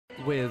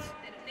with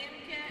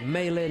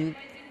Maylin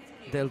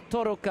del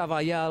Toro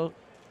Carvajal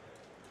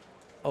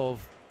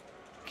of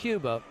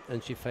Cuba,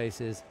 and she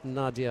faces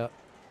Nadja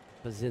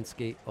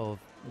Bazynski of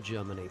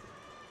Germany.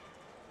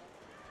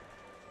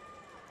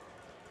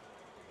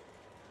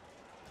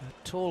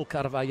 Tall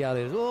Carvajal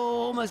is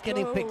almost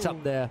getting picked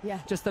up there. Yeah.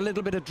 Just a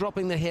little bit of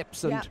dropping the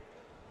hips and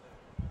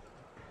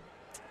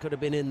could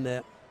have been in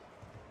there.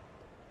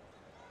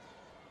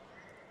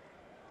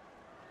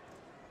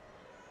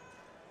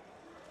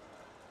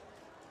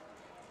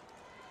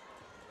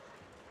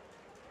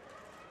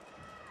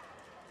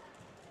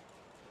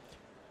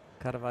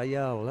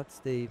 Carvajal, that's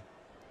the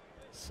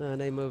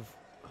surname of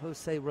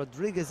Jose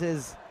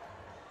Rodriguez's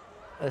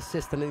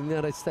assistant in the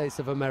United States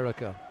of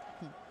America.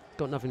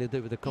 Got nothing to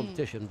do with the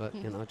competition, but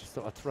you know, I just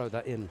thought I'd throw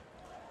that in.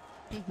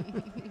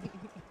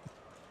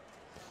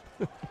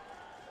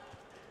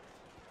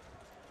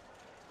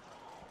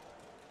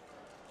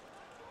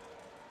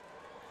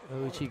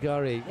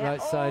 Uchigari,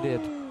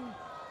 right-sided.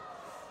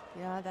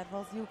 Yeah, that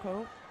was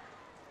Yuko.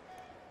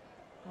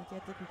 Not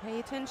yet, didn't pay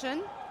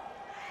attention.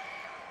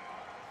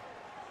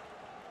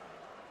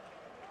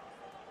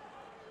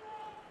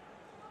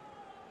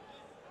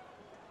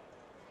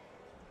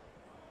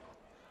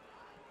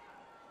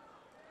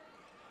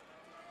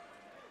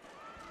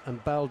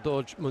 And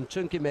Baldoj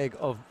Munchunkimeg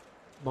of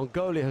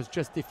Mongolia has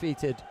just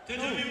defeated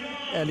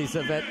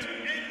Elizabeth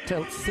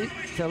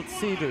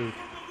Teltsidou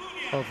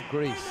of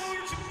Greece.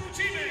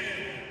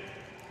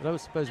 I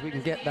don't suppose we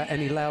can get that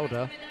any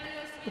louder.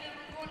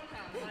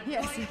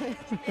 Yes.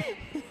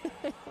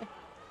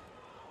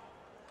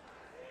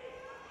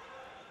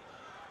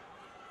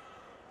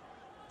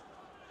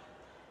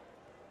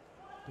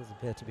 Doesn't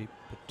appear to be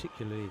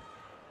particularly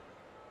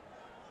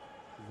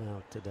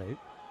loud today.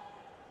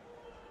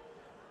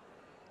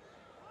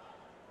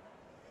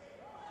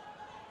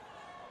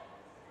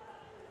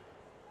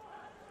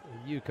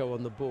 Yuko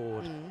on the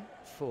board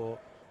for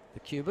the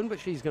Cuban, but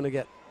she's going to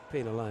get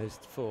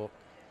penalized for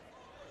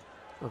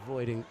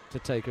avoiding to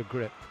take a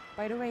grip.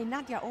 By the way,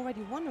 Nadja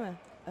already won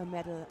a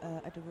medal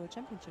at the World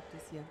Championship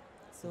this year.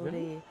 So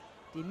really?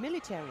 the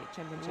military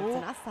championships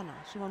in Astana,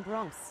 she won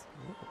bronze.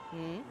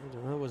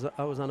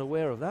 I was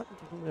unaware of that. I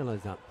didn't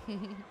realize that.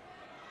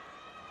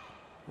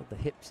 Got the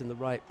hips in the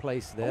right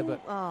place there,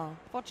 but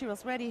thought she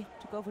was ready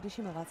to go for the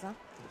Shimaraza.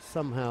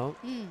 Somehow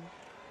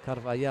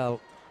Carvajal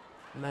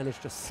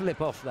managed to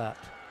slip off that.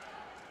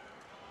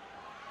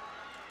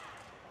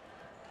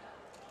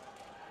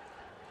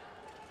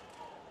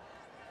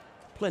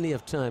 Plenty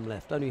of time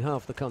left, only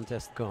half the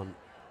contest gone.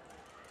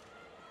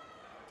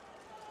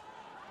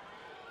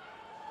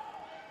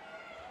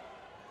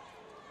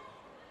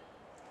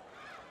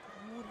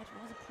 Oh, that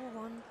was a poor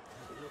one.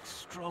 She looks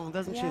strong,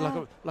 doesn't she?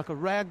 Like a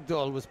rag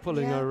doll was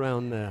pulling her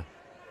around there.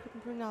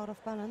 Couldn't bring her out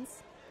of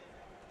balance.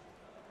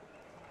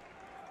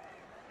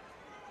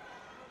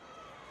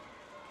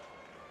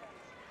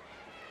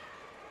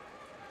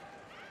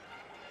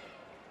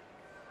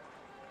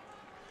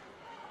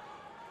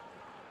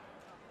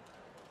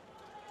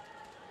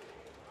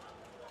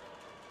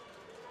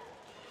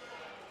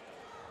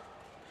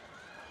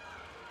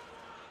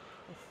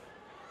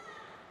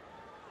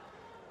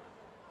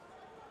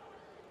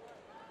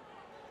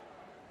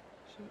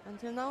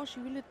 Until now, she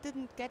really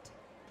didn't get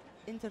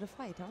into the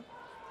fight, huh?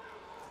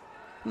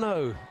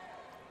 No,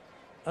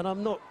 and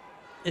I'm not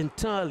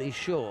entirely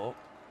sure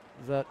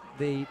that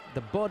the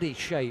body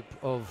shape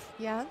of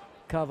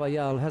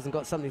Carvajal hasn't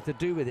got something to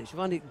do with it. She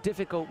finds it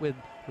difficult with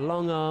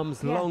long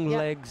arms, long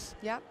legs.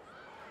 Yeah,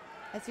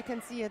 as you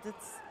can see it's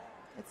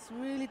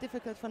really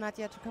difficult for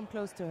Nadja to come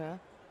close to her.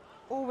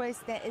 Always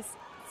there is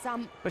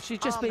some. But she's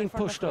just being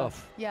pushed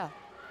off. Yeah,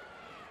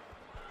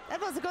 that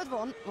was a good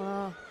one.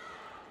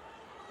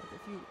 But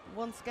if you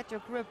once get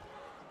your grip,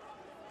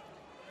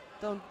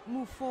 don't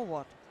move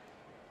forward.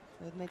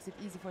 So it makes it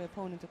easy for your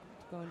opponent to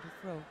go into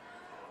throw.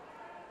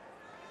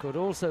 Could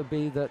also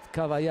be that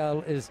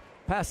Carvajal is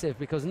passive,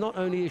 because not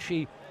only is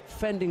she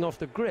fending off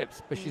the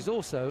grips, but she's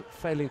also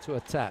failing to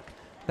attack.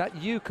 That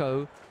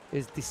Yuko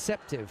is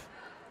deceptive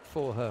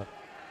for her.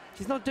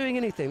 She's not doing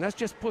anything, that's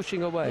just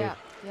pushing away.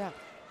 Yeah.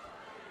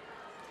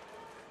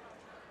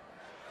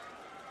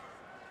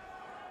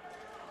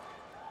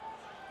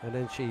 And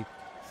then she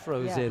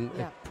throws in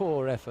a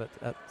poor effort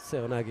at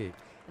Seoinage.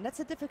 And that's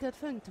a difficult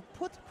thing, to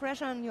put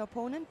pressure on your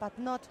opponent, but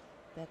not,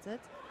 that's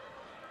it.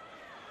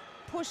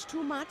 Push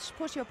too much,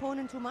 push your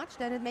opponent too much,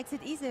 then it makes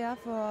it easier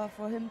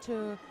for him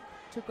to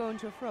go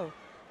into a throw.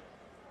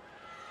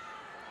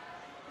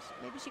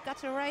 Maybe she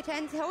got her right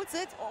hand, holds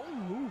it.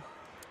 Oh,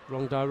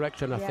 wrong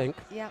direction, I think.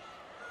 Yeah.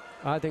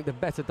 I think the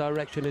better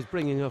direction is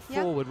bringing her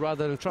forward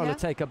rather than trying to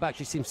take her back.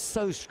 She seems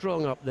so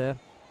strong up there.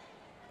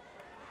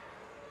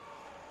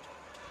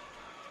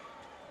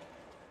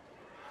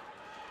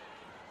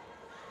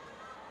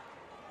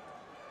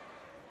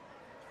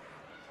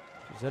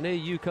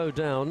 Zane Yuko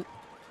down.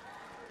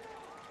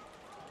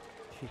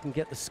 She can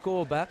get the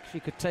score back. She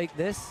could take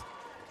this.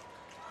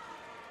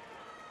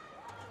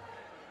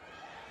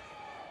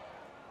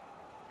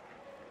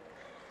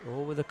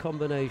 with a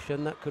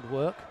combination that could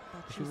work.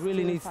 But She she's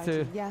really still needs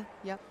fighting. to Yeah,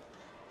 yeah.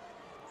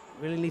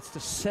 really needs to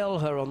sell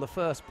her on the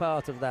first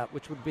part of that,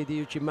 which would be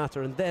the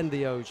uchimata and then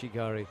the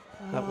ojigari.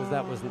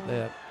 That wasn't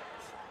there.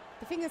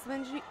 The thing is,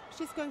 when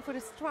she's going for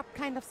the strap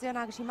kind of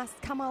seoinage, she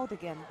must come out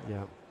again.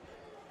 Yeah.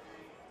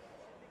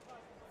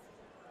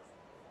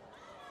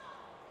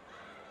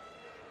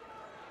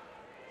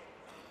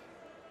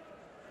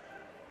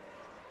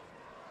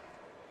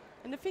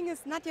 And the thing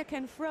is, Nadja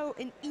can throw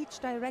in each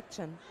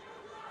direction.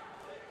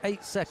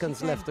 8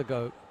 seconds left to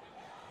go.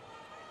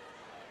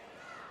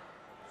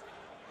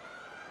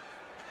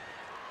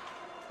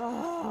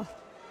 Oh,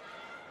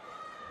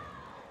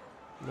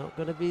 Not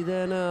going to be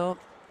there now.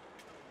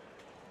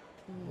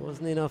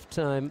 Wasn't enough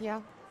time.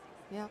 yeah,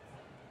 yeah.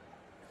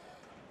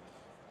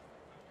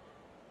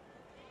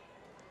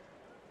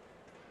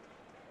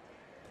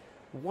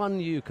 One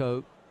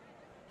yuko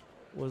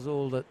was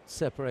all that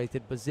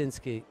separated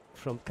Bazynski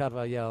from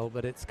Carvajal,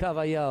 but it's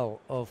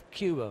Carvajal of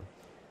Cuba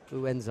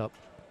who ends up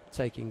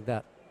taking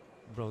that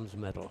bronze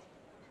medal.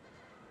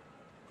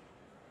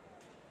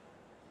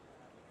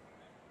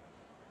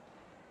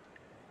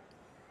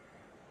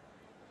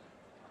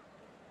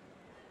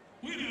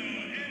 Winner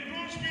and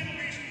bronze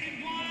medalist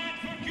in black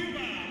for Cuba,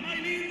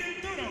 Maylin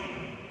del Toro.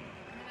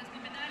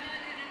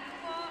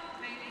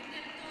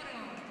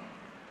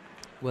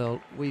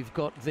 Well, we've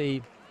got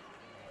the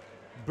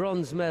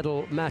bronze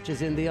medal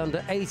matches in the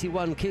under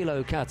 81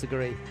 kilo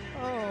category.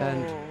 Oh.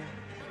 And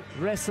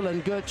Wrestle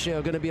and Gucci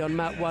are going to be on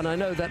mat 1. I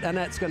know that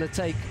Annette's going to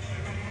take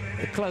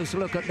a close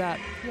look at that,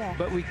 Yeah.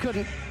 but we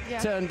couldn't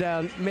turn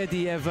down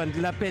Medvedev and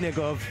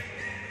Lapinagov.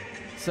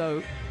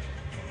 So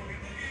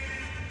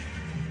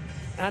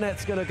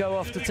Annette's going to go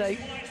off to take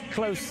a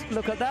close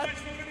look at that.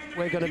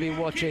 We're going to be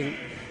watching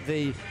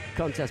the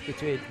contest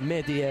between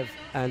Medvedev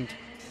and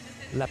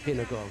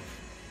Lapinagov.